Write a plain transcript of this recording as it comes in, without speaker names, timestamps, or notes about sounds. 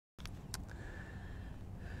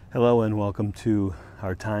Hello and welcome to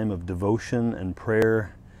our time of devotion and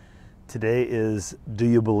prayer. Today is, do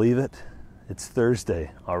you believe it? It's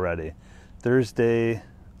Thursday already. Thursday,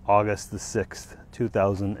 August the 6th,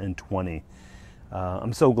 2020.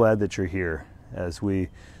 I'm so glad that you're here as we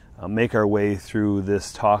make our way through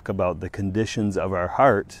this talk about the conditions of our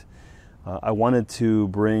heart. I wanted to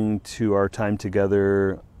bring to our time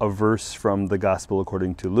together a verse from the Gospel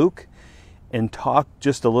according to Luke and talk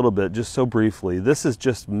just a little bit, just so briefly. This is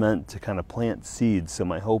just meant to kind of plant seeds. So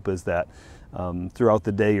my hope is that throughout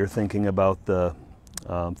the day you're thinking about that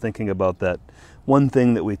one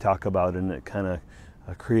thing that we talk about, and it kind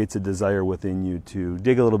of creates a desire within you to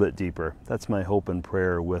dig a little bit deeper. That's my hope and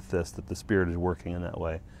prayer with this, that the Spirit is working in that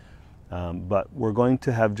way. But we're going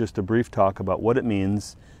to have just a brief talk about what it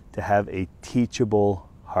means to have a teachable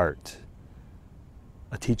heart,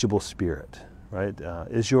 a teachable spirit, right?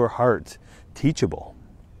 Is your heart teachable?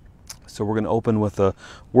 So we're going to open with a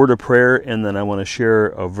word of prayer, and then I want to share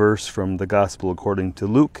a verse from the Gospel according to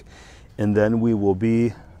Luke, and then we will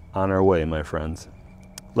be on our way, my friends.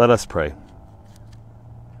 Let us pray.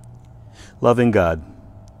 Loving God,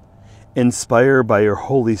 inspire by your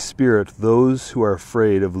Holy Spirit those who are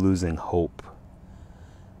afraid of losing hope,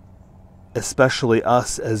 especially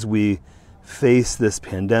us as we face this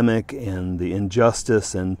pandemic and the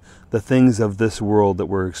injustice and the things of this world that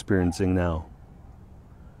we're experiencing now.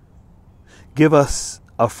 Give us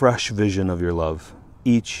a fresh vision of your love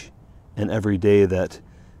each and every day, that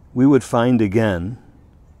we would find again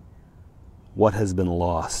what has been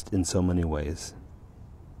lost in so many ways.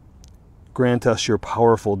 Grant us your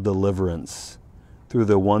powerful deliverance through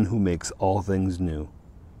the one who makes all things new,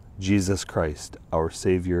 Jesus Christ, our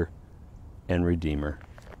Savior and Redeemer.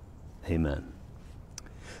 Amen.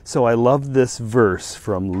 So I love this verse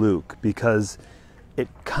from Luke because it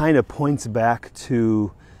kind of points back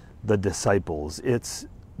to the disciples. It's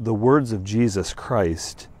the words of Jesus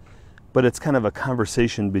Christ, but it's kind of a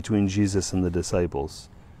conversation between Jesus and the disciples.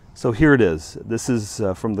 So here it is. This is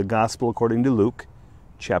from the Gospel according to Luke,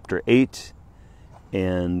 chapter 8,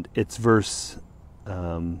 and it's verse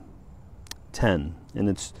 10. And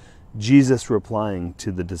it's Jesus replying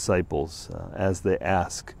to the disciples as they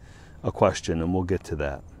ask a question, and we'll get to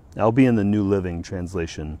that. I'll be in the New Living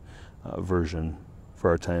Translation version for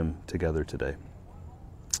our time together today.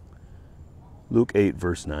 Luke 8,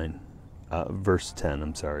 verse 10,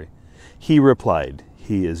 He replied,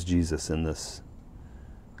 he is Jesus in this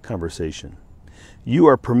conversation, "You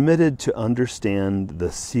are permitted to understand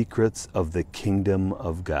the secrets of the kingdom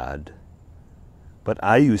of God. But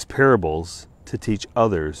I use parables to teach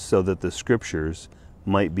others so that the scriptures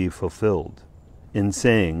might be fulfilled, in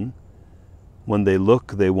saying, when they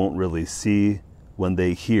look, they won't really see. When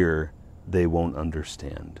they hear, they won't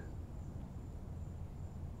understand."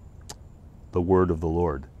 The word of the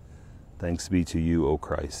Lord. Thanks be to you, O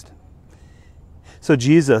Christ. So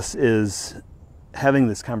Jesus is having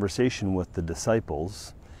this conversation with the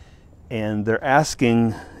disciples, and they're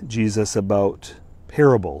asking Jesus about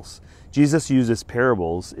parables. Jesus uses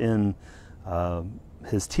parables in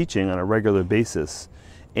his teaching on a regular basis.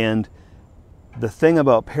 And the thing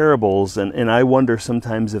about parables, and I wonder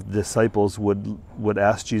sometimes if disciples would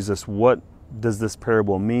ask Jesus, what does this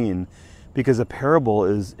parable mean? Because a parable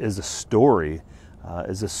is a story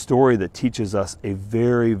that teaches us a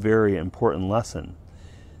very, very important lesson.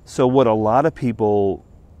 So what a lot of people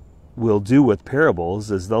will do with parables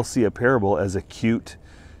is they'll see a parable as a cute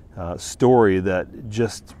story that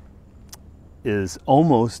just is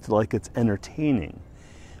almost like it's entertaining.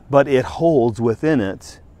 But it holds within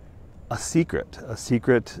it a secret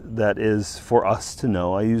that is for us to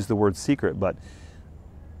know. I use the word secret, but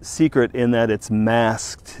secret in that it's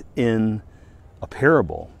masked in a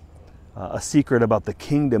parable, a secret about the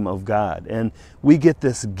kingdom of God. And we get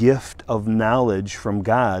this gift of knowledge from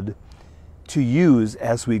God to use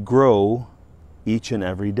as we grow each and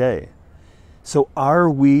every day. So are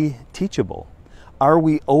we teachable? Are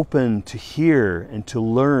we open to hear and to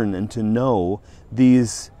learn and to know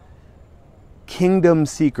these kingdom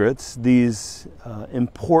secrets, these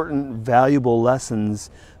important, valuable lessons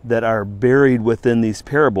that are buried within these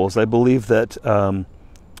parables? I believe that,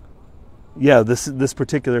 this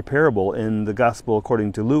particular parable in the Gospel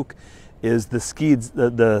according to Luke is the seeds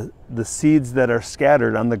that are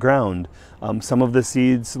scattered on the ground. Some of the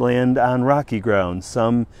seeds land on rocky ground,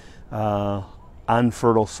 some on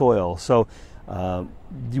fertile soil. So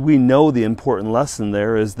we know the important lesson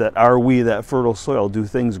there is that, are we that fertile soil? Do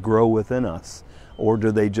things grow within us, or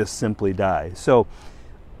do they just simply die? So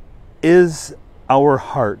is our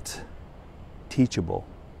heart teachable?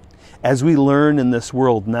 As we learn in this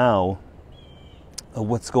world now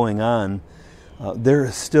what's going on, there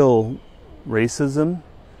is still racism,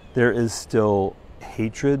 there is still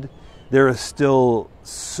hatred, there is still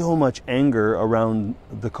so much anger around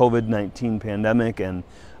the COVID-19 pandemic and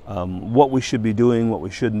what we should be doing, what we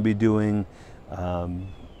shouldn't be doing.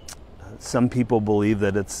 Some people believe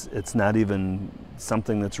that it's not even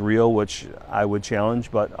something that's real, which I would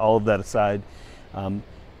challenge, but all of that aside,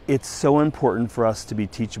 it's so important for us to be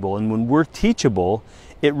teachable. And when we're teachable,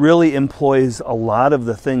 it really employs a lot of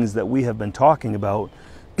the things that we have been talking about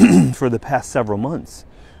for the past several months.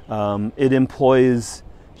 It employs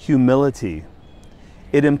humility.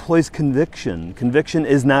 It employs conviction. Conviction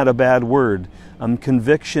is not a bad word.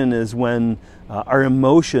 Conviction is when our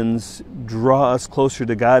emotions draw us closer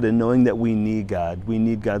to God and knowing that we need God. We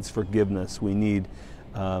need God's forgiveness. We need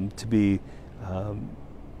to be,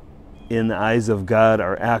 in the eyes of God,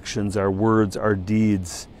 our actions, our words, our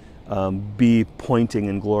deeds, be pointing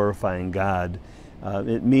and glorifying God.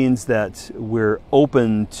 It means that we're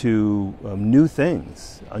open to new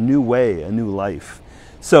things, a new way, a new life.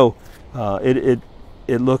 So it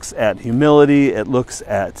looks at humility, it looks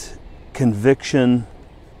at conviction.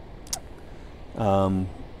 Are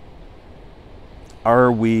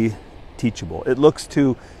we teachable? It looks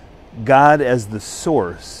to God as the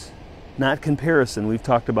source, not comparison. We've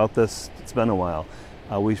talked about this, it's been a while.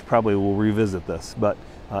 We probably will revisit this, but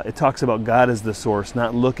it talks about God as the source,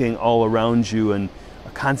 not looking all around you and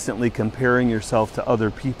constantly comparing yourself to other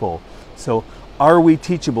people. So are we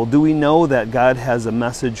teachable? Do we know that God has a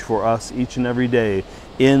message for us each and every day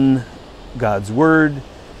in God's Word,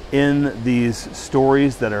 in these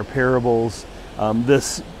stories that are parables?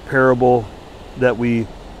 This parable that we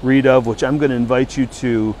read of, which I'm going to invite you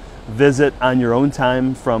to visit on your own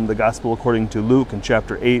time, from the Gospel according to Luke in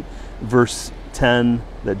chapter 8, verse 10,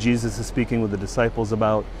 that Jesus is speaking with the disciples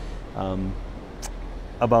about the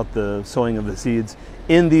sowing of the seeds.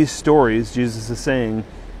 In these stories, Jesus is saying,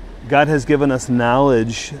 God has given us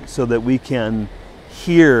knowledge so that we can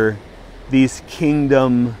hear these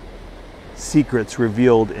kingdom secrets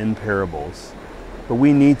revealed in parables. But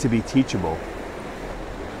we need to be teachable.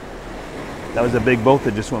 That was a big boat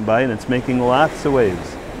that just went by, and it's making lots of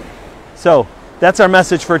waves. So that's our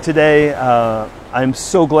message for today. I'm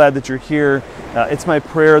so glad that you're here. It's my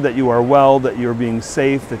prayer that you are well, that you're being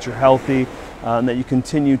safe, that you're healthy, and that you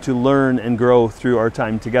continue to learn and grow through our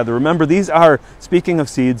time together. Remember, these are, speaking of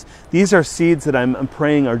seeds, these are seeds that I'm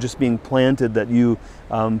praying are just being planted, that you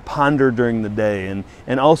ponder during the day,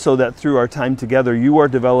 and also that through our time together, you are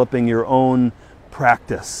developing your own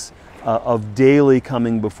practice of daily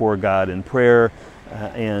coming before God in prayer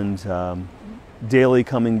and daily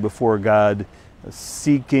coming before God,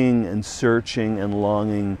 seeking and searching and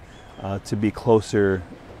longing to be closer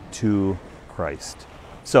to Christ.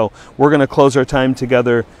 So we're going to close our time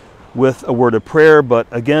together with a word of prayer, but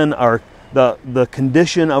again, the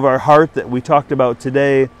condition of our heart that we talked about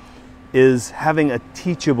today is having a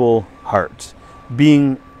teachable heart,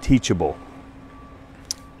 being teachable.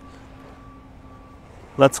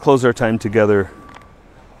 Let's close our time together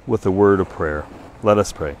with a word of prayer. Let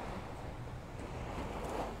us pray.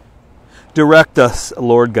 Direct us,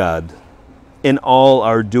 Lord God, in all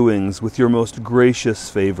our doings with your most gracious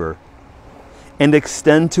favor, and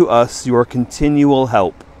extend to us your continual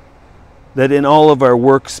help, that in all of our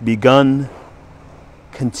works begun,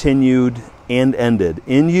 continued, and ended,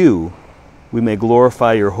 in you we may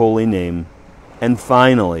glorify your holy name, and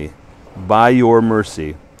finally, by your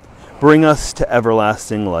mercy, bring us to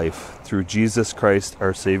everlasting life through Jesus Christ,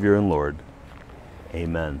 our Savior and Lord.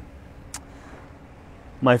 Amen.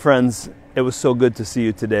 My friends, it was so good to see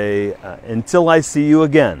you today. Until I see you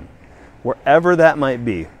again, wherever that might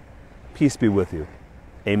be, peace be with you.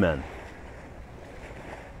 Amen.